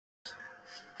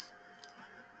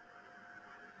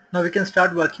Now we can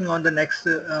start working on the next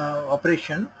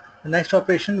operation. The next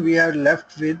operation we are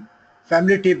left with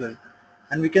family table,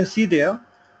 and we can see there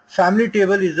family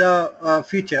table is a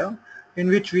feature in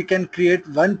which we can create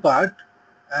one part,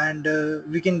 and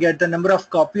we can get the number of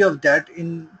copy of that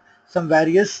in some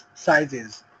various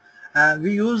sizes.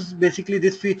 We use basically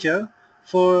this feature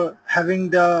for having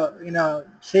the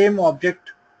same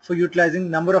object for utilizing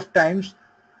number of times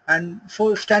and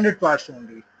for standard parts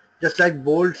only, just like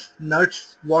bolts,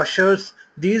 nuts, washers.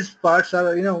 These parts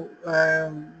are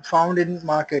found in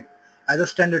market as a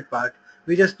standard part.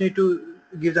 We just need to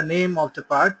give the name of the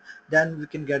part, then we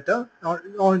can get the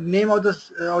or name of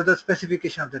the or the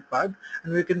specification of that part,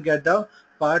 and we can get the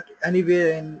part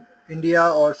anywhere in India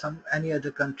or some any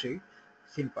other country,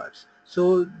 same parts.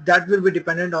 So that will be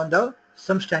dependent on the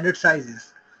some standard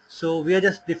sizes. So we are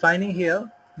just defining here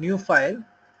new file,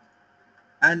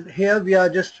 and here we are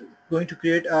just going to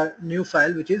create a new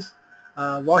file which is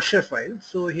washer file.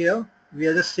 So here we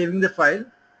are just saving the file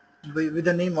with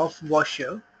the name of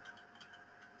washer,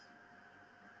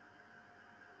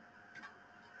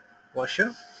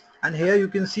 and here you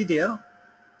can see there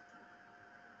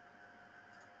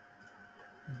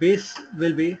base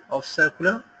will be of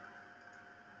circular.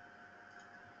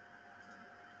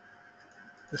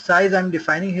 The size I'm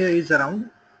defining here is around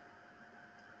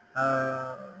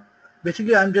uh,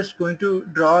 basically I'm just going to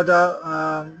draw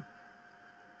the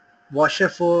washer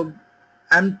for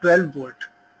M12 bolt.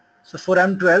 So for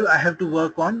M12 I have to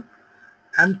work on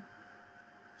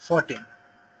M14.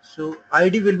 So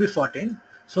ID will be 14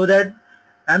 so that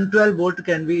M12 bolt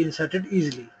can be inserted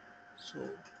easily. So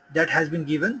that has been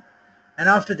given, and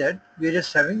after that we are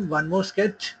just having one more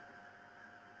sketch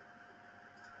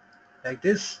like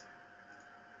this,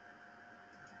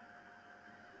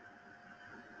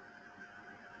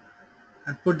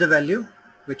 and put the value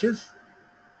which is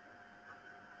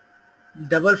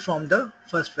double from the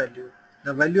first value.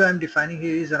 The value I am defining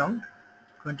here is around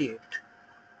 28.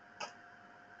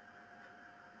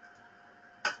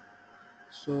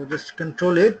 So just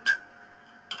control 8,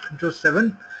 control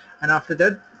 7, and after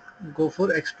that go for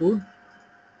extrude.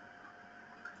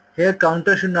 Here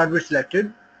counter should not be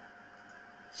selected.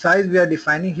 Size we are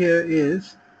defining here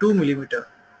is 2 millimeter.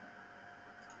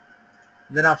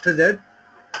 Then after that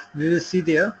we will see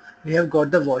there we have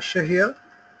got the washer here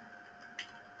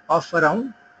of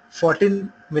around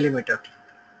 14 millimeter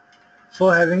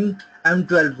for having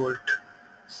M12 bolt.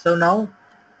 So now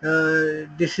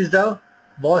this is the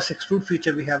boss extrude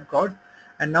feature we have got,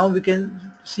 and now we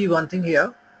can see one thing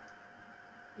here.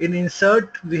 In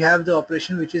insert we have the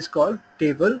operation which is called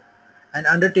table, and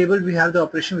under table we have the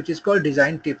operation which is called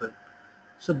design table.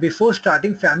 So before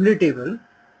starting family table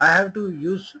I have to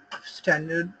use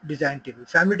standard design table.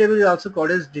 Family table is also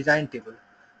called as design table.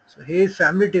 So here is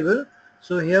family table.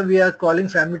 So here we are calling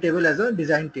family table as a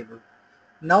design table.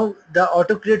 Now the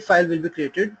auto create file will be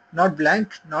created, not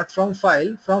blank, not from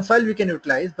file. From file we can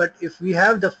utilize, but if we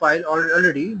have the file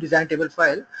already, design table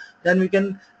file, then we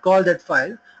can call that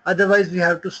file. Otherwise we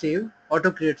have to save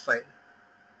auto create file.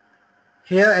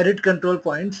 Here edit control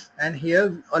points, and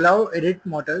here allow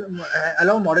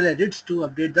model edits to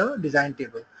update the design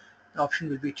table. The option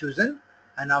will be chosen,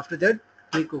 and after that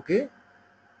click OK.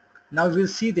 Now we'll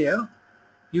see there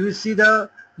you will see the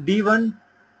D1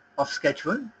 of sketch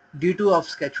 1, D2 of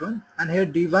sketch 1, and here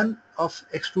D1 of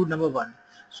extrude number 1.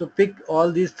 So pick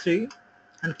all these three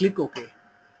and click OK.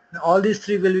 Now all these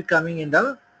three will be coming in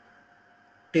the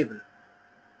table,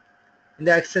 in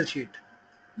the Excel sheet.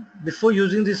 Before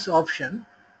using this option,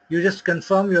 you just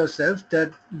confirm yourself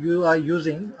that you are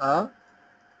using a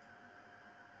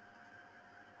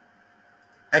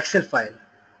Excel file.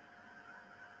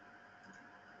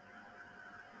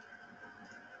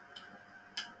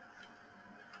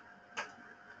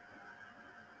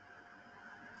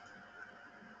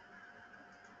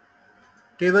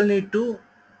 Table need to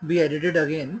be edited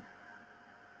again.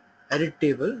 Edit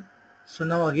table. So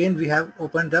now again we have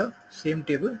opened the same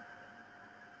table.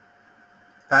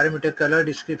 Parameter, color,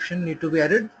 description need to be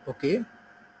added. Okay.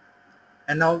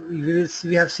 And now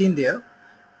we have seen there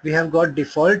we have got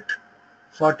default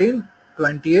 14,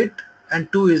 28,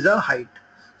 and 2 is the height.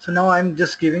 So now I'm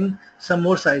just giving some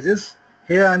more sizes.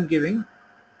 Here I'm giving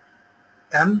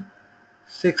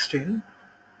M16.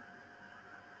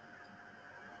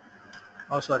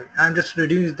 Oh sorry, I'm just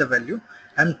reducing the value.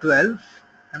 M12,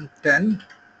 M10,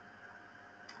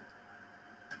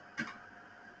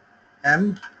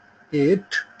 M8,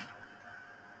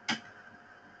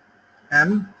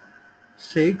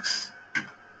 M6.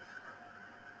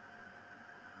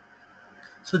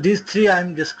 So these three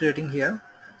I'm just creating here,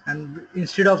 and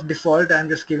instead of default I'm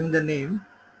just giving the name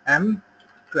M12.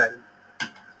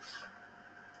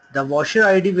 The washer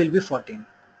ID will be 14.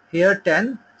 Here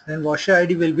 10, then washer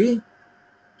ID will be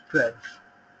 12.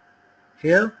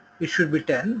 Here it should be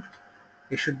 10,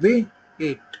 it should be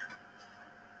 8.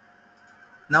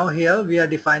 Now here we are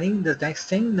defining the next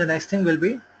thing. The next thing will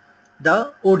be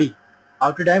the OD,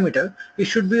 outer diameter. It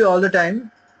should be all the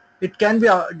time. It can be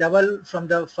double from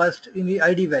the first in the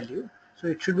ID value. So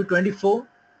it should be 24,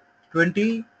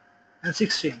 20 and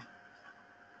 16.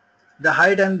 The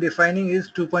height I am defining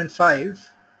is 2.5,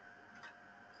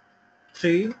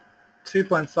 3,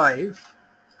 3.5.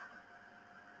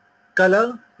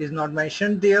 Color is not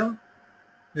mentioned there.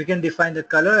 We can define the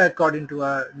color according to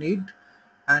our need,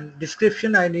 and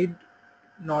description I need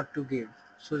not to give.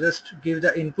 So just give the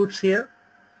inputs here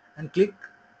and click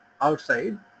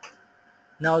outside.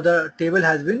 Now the table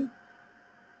has been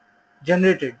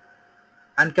generated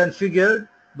and configured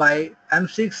by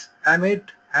M6, M8,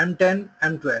 M10,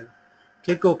 M12.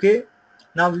 Click OK.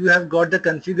 Now you have got the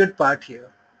configured part here.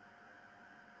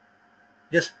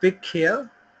 Just pick here,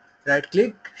 right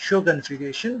click, show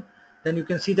configuration. Then you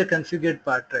can see the configured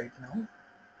part right now.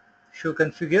 Show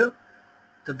configure.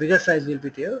 The bigger size will be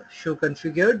there. Show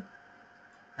configured,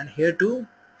 and here too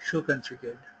show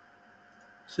configured.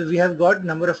 So we have got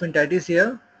number of entities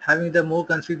here having the more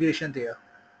configuration there.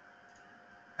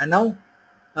 And now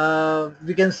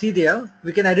we can see there,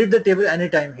 we can edit the table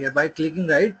anytime here by clicking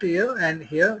right here and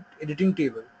here editing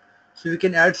table. So we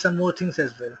can add some more things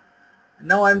as well.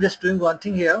 Now I'm just doing one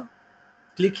thing here.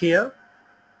 Click here,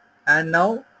 and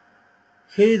now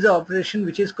here is the operation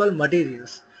which is called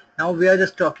materials. Now we are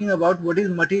just talking about what is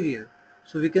material.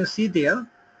 So we can see there,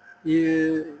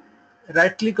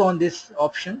 right click on this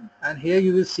option, and here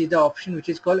you will see the option which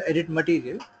is called edit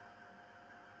material.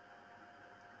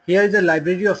 Here is the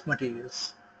library of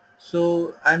materials.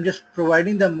 So I'm just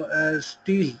providing the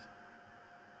steel,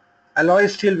 alloy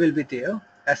steel will be there,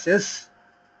 SS.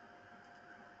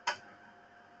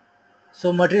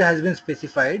 So material has been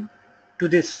specified to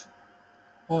this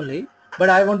only, but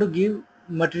I want to give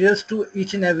materials to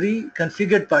each and every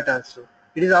configured part also.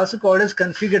 It is also called as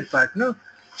configured part, no?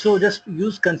 So just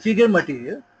use configure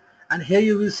material, and here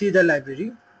you will see the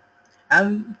library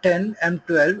M10,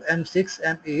 M12, M6,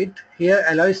 M8. Here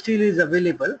alloy steel is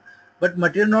available, but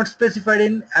material not specified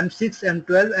in M6,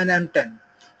 M12 and M10.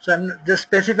 So I'm just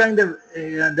specifying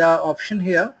the option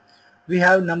here. We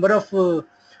have number of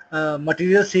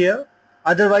materials here.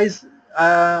 Otherwise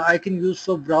I can use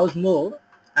for browse more,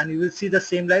 and you will see the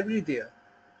same library there.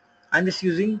 I'm just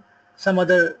using some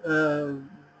other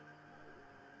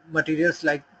materials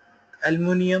like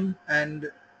aluminum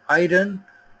and iron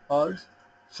or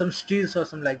some steels or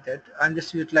something like that. I'm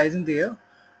just utilizing there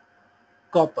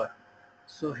copper.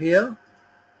 So here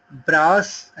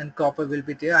brass and copper will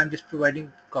be there. I'm just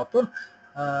providing copper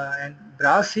and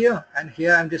brass here, and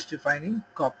here I'm just defining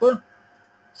copper.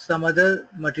 Some other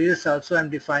materials also I'm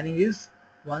defining is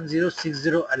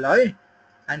 1060 alloy,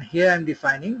 and here I'm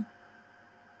defining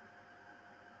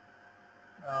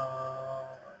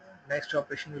next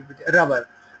operation will be the rubber.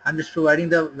 I'm just providing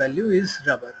the value is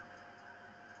rubber,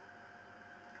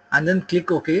 and then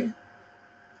click OK,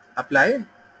 apply.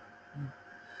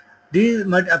 The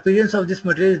appearance of this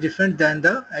material is different than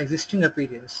the existing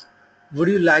appearance. Would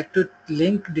you like to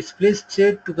link display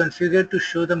state to configure to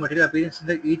show the material appearance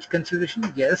in each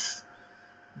configuration? Yes.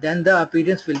 Then the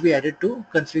appearance will be added to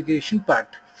configuration part.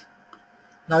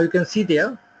 Now you can see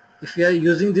there, if we are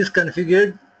using this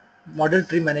configured model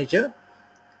tree manager,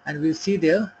 and we'll see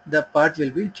there the part will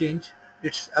be changed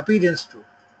its appearance too,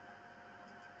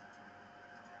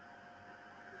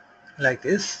 like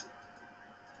this.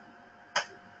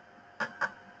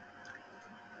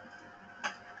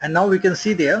 And now we can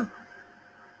see there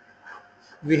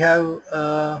we have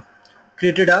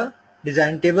created a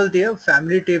design table there,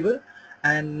 family table,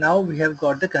 and now we have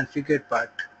got the configured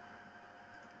part.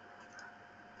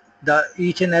 The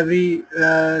each and every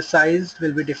size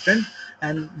will be different,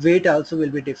 and weight also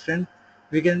will be different.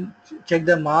 We can check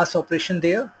the mass operation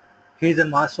there. Here is the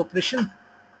mass operation.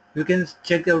 You can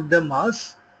check out the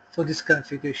mass for this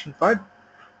configuration part.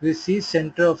 We see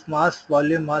center of mass,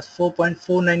 volume mass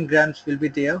 4.49 grams will be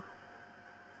there.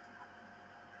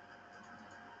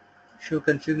 Show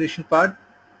configuration part,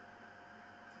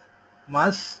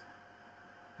 mass.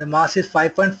 The mass is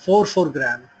 5.44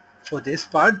 gram for this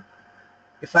part.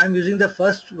 If I am using the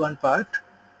first one part,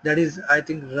 that is I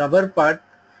think rubber part,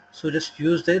 so just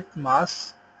use that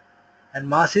mass, and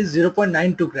mass is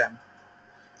 0.92 gram.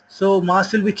 So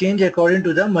mass will be changed according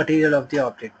to the material of the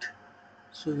object.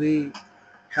 So we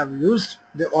have used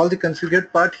all the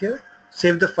configured part here.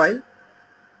 Save the file.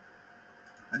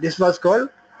 This was called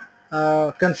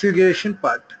configuration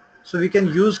part. So we can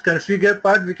use configure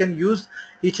part, we can use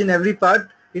each and every part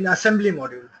in assembly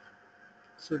module.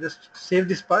 So just save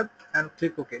this part and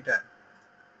click OK, done.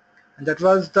 And that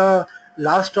was the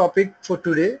last topic for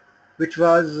today, which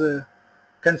was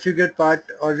configured part,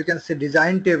 or we can say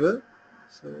design table.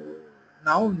 So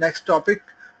now next topic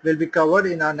will be covered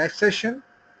in our next session.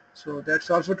 So that's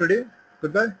all for today.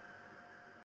 Goodbye.